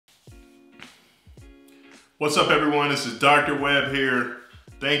What's up everyone, this is Dr. Webb here.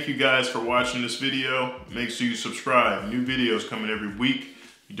 Thank you guys for watching this video. Make sure you subscribe. New videos coming every week.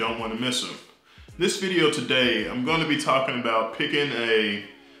 You don't want to miss them. This video today, I'm going to be talking about picking a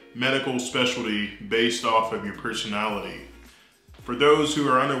medical specialty based off of your personality. For those who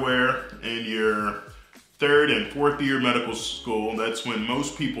are unaware, in your third and fourth year medical school, that's when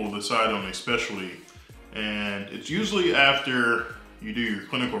most people decide on a specialty. And it's usually after you do your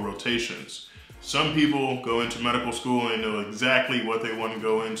clinical rotations. Some people go into medical school and know exactly what they want to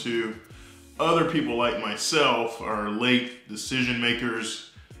go into. Other people like myself are late decision makers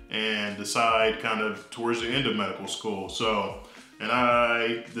and decide kind of towards the end of medical school. And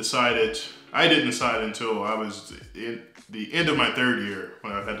I didn't decide until I was in the end of my third year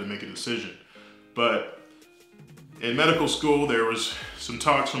when I had to make a decision. But in medical school, there was some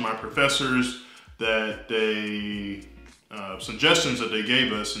talks from my professors that suggestions that they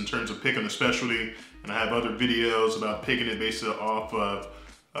gave us in terms of picking a specialty, and I have other videos about picking it based off of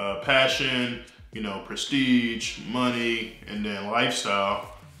passion, prestige, money, and then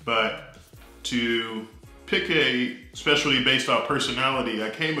lifestyle. But to pick a specialty based off personality, I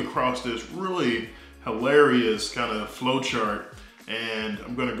came across this really hilarious kind of flow chart, and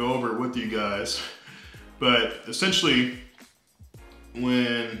I'm going to go over it with you guys. But essentially,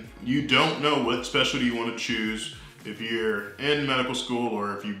 when you don't know what specialty you want to choose, if you're in medical school,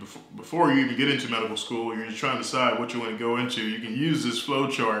 or if you before you even get into medical school, you're just trying to decide what you want to go into, you can use this flow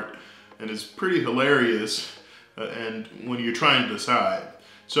chart, and it's pretty hilarious. And when you're trying to decide,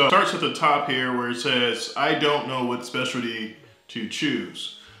 so it starts at the top here where it says, "I don't know what specialty to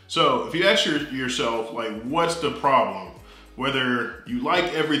choose." So if you ask yourself, like, what's the problem? Whether you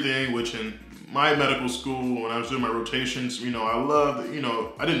like everything, which in my medical school, when I was doing my rotations, I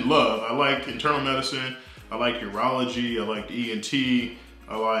liked internal medicine. I liked urology, I liked ENT,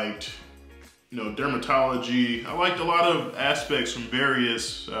 I liked, dermatology. I liked a lot of aspects from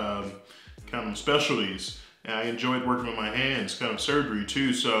various kind of specialties. And I enjoyed working with my hands, kind of surgery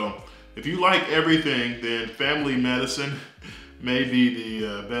too. So if you like everything, then family medicine may be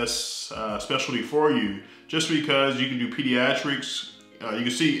the best specialty for you, just because you can do pediatrics. You can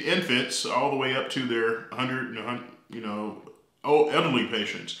see infants all the way up to their elderly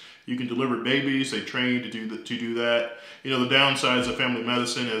patients. You can deliver babies. They train to do that. The downsides of family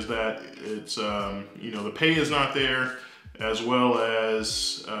medicine is that it's the pay is not there, as well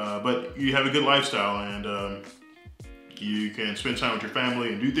as but you have a good lifestyle, and you can spend time with your family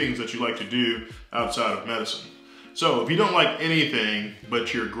and do things that you like to do outside of medicine. So if you don't like anything,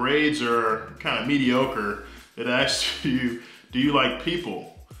 but your grades are kind of mediocre, it asks you, do you like people?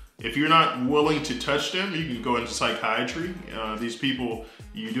 If you're not willing to touch them, you can go into psychiatry. These people,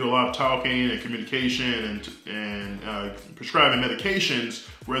 you do a lot of talking and communication and prescribing medications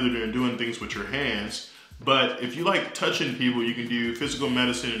rather than doing things with your hands. But if you like touching people, you can do physical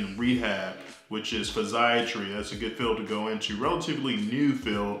medicine and rehab, which is physiatry. That's a good field to go into, relatively new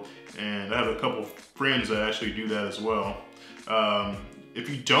field. And I have a couple friends that actually do that as well. If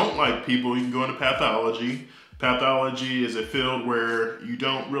you don't like people, you can go into pathology. Pathology is a field where you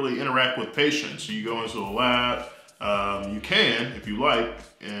don't really interact with patients. So you go into a lab, you can if you like,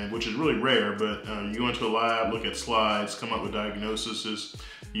 and which is really rare, but you go into a lab, look at slides, come up with diagnoses.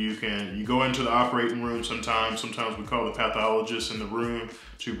 You go into the operating room sometimes. Sometimes we call the pathologist in the room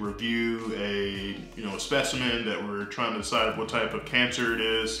to review a specimen that we're trying to decide what type of cancer it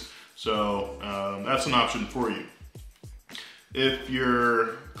is. So that's an option for you. If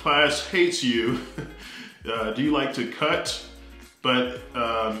your class hates you, do you like to cut?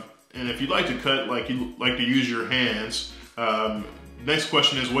 And if you like to cut, like you like to use your hands, next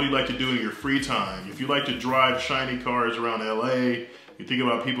question is, what do you like to do in your free time? If you like to drive shiny cars around LA, you think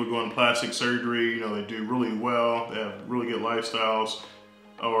about people going to plastic surgery, they do really well, they have really good lifestyles.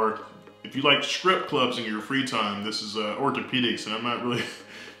 Or if you like strip clubs in your free time, this is orthopedics, and I'm not really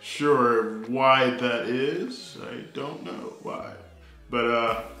sure why that is. I don't know why.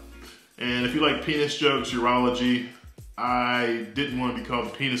 But and if you like penis jokes, urology, I didn't want to be called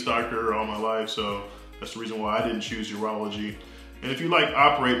the penis doctor all my life, so that's the reason why I didn't choose urology. And if you like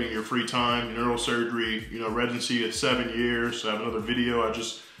operating in your free time, neurosurgery, residency is 7 years. I have another video I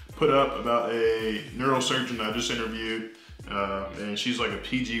just put up about a neurosurgeon I just interviewed, and she's like a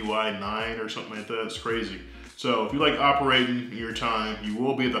PGY 9 or something like that. It's crazy. So if you like operating in your time, you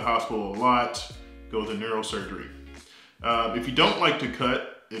will be at the hospital a lot. Go to neurosurgery. If you don't like to cut,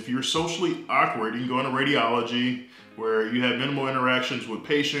 if you're socially awkward, you can go into radiology, where you have minimal interactions with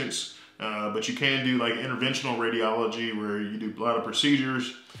patients, but you can do like interventional radiology, where you do a lot of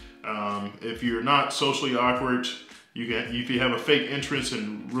procedures. If you're not socially awkward, if you have a fake entrance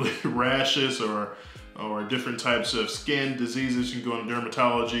and really rashes, or or different types of skin diseases, you can go into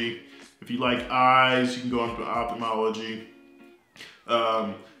dermatology. If you like eyes, you can go into ophthalmology.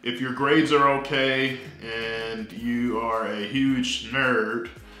 If your grades are okay and you are a huge nerd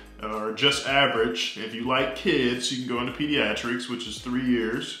or just average, if you like kids, you can go into pediatrics, which is 3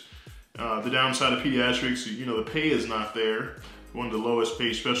 years. The downside of pediatrics, you know, the pay is not there. One of the lowest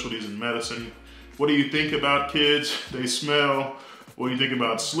paid specialties in medicine. What do you think about kids? They smell. What do you think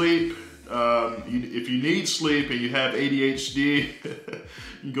about sleep? If you need sleep and you have ADHD,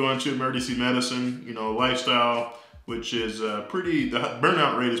 you go into emergency medicine, you know, lifestyle, which is the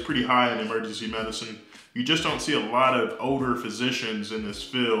burnout rate is pretty high in emergency medicine. You just don't see a lot of older physicians in this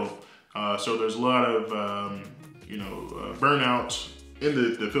field. So there's a lot of, burnout in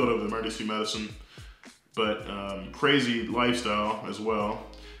the field of emergency medicine, but crazy lifestyle as well.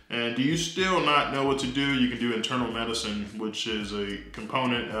 And do you still not know what to do? You can do internal medicine, which is a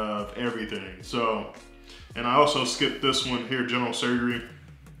component of everything. So, and I also skipped this one here, general surgery.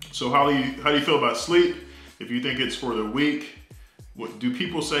 So how do you feel about sleep? If you think it's for the weak, what do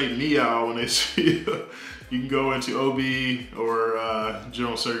people say meow when they see you? You can go into OB or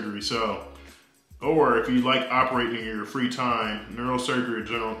general surgery. So, or if you like operating in your free time, neurosurgery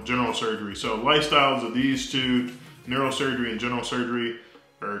or general surgery. So lifestyles of these two, neurosurgery and general surgery,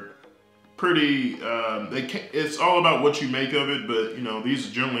 are pretty, it's all about what you make of it, but you know, these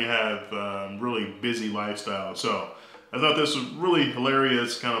generally have really busy lifestyles. So I thought this was really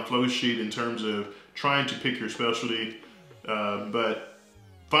hilarious kind of flow sheet in terms of trying to pick your specialty, but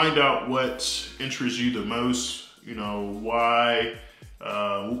find out what interests you the most, you know, why,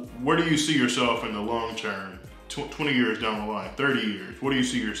 where do you see yourself in the long term, 20 years down the line, 30 years, what do you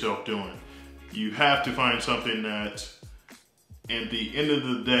see yourself doing? You have to find something that at the end of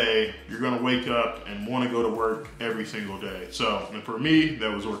the day, you're gonna wake up and wanna go to work every single day. So, and for me,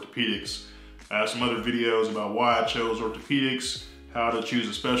 that was orthopedics. I have some other videos about why I chose orthopedics, how to choose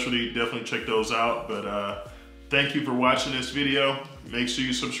a specialty. Definitely check those out. But thank you for watching this video. Make sure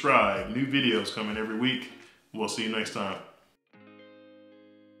you subscribe. New videos coming every week. We'll see you next time.